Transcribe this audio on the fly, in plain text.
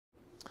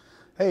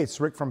Hey,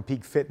 it's Rick from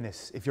Peak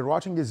Fitness. If you're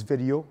watching this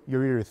video,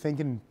 you're either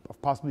thinking of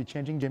possibly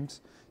changing gyms,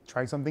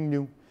 trying something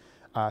new,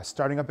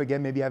 starting up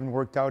again, maybe you haven't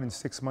worked out in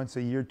 6 months,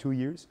 a year, 2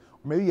 years,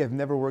 or maybe you have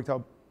never worked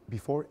out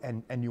before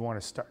and you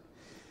want to start.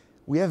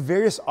 We have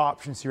various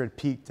options here at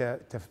Peak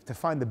to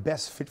find the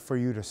best fit for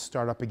you to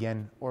start up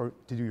again or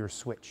to do your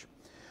switch.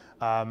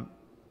 Our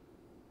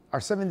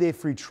 7-day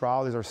free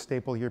trial is our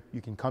staple here. You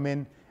can come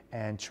in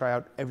and try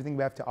out everything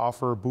we have to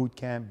offer: boot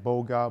camp,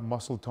 boga,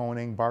 muscle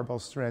toning, barbell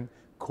strength,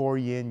 core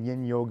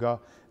yin yoga.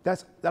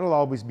 That'll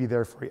always be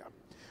there for you.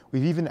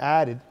 We've even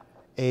added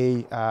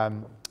a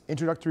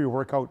introductory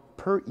workout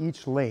per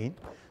each lane.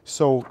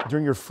 So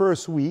during your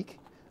first week,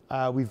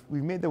 we've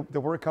made the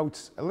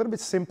workouts a little bit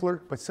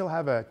simpler, but still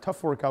have a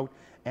tough workout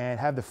and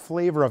have the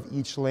flavor of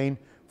each lane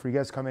for you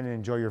guys to come in and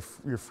enjoy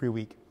your free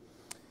week.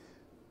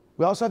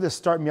 We also have the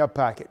Start Me Up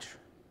package.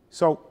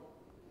 So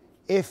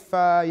if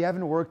you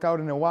haven't worked out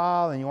in a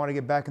while and you want to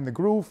get back in the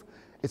groove,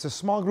 it's a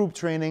small group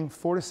training,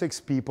 4 to 6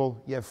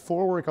 people. You have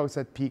 4 workouts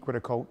at Peak with a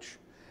coach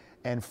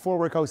and 4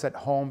 workouts at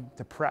home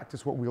to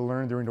practice what we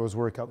learned during those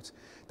workouts.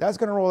 That's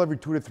going to roll every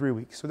 2 to 3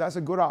 weeks. So that's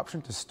a good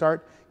option to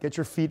start, get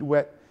your feet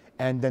wet,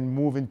 and then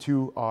move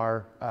into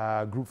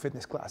our group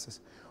fitness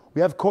classes.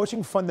 We have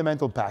coaching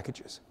fundamental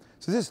packages.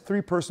 So this is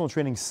 3 personal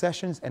training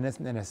sessions and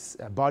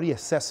a body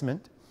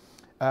assessment.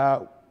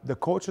 The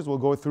coaches will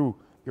go through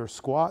your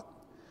squat,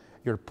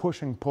 your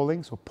push and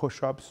pulling, so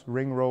push-ups,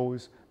 ring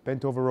rows,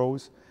 bent over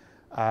rows,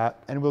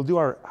 and we'll do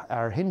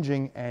our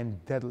hinging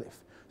and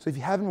deadlift. So if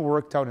you haven't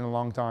worked out in a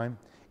long time,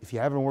 if you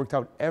haven't worked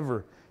out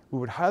ever, we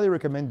would highly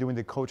recommend doing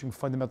the coaching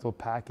fundamental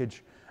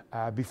package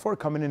before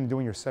coming in and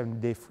doing your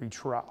 7-day free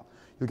trial.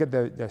 You'll get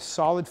the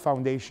solid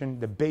foundation,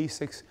 the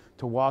basics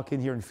to walk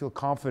in here and feel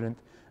confident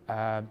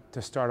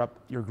to start up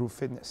your group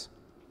fitness.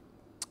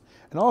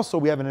 And also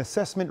we have an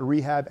assessment,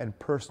 rehab, and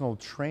personal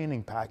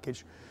training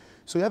package.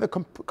 So you have a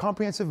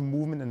comprehensive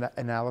movement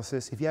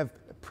analysis. If you have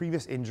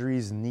previous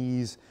injuries,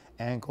 knees,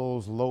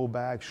 ankles, low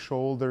back,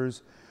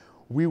 shoulders,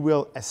 we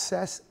will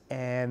assess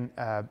and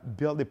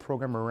build a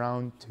program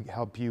around to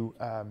help you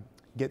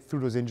get through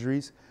those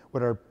injuries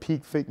with our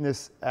Peak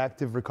Fitness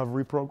Active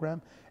Recovery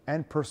Program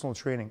and personal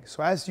training.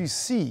 So as you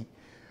see,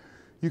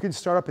 you can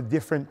start up at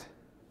different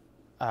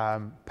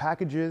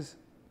packages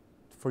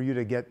for you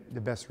to get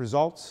the best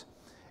results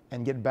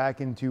and get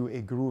back into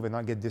a groove and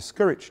not get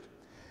discouraged.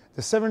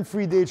 The 7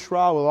 free day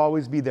trial will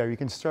always be there. You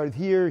can start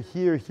here,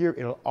 here, here,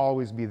 it'll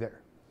always be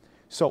there.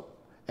 So,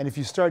 and if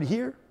you start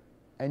here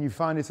and you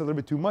find it's a little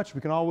bit too much,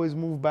 we can always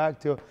move back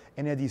to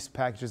any of these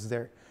packages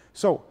there.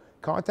 So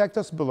contact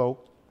us below.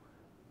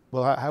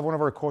 We'll have one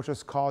of our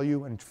coaches call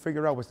you and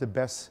figure out what's the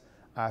best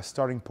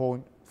starting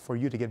point for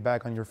you to get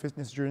back on your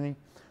fitness journey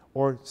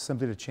or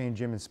simply to change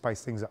gym and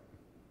spice things up.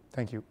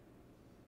 Thank you.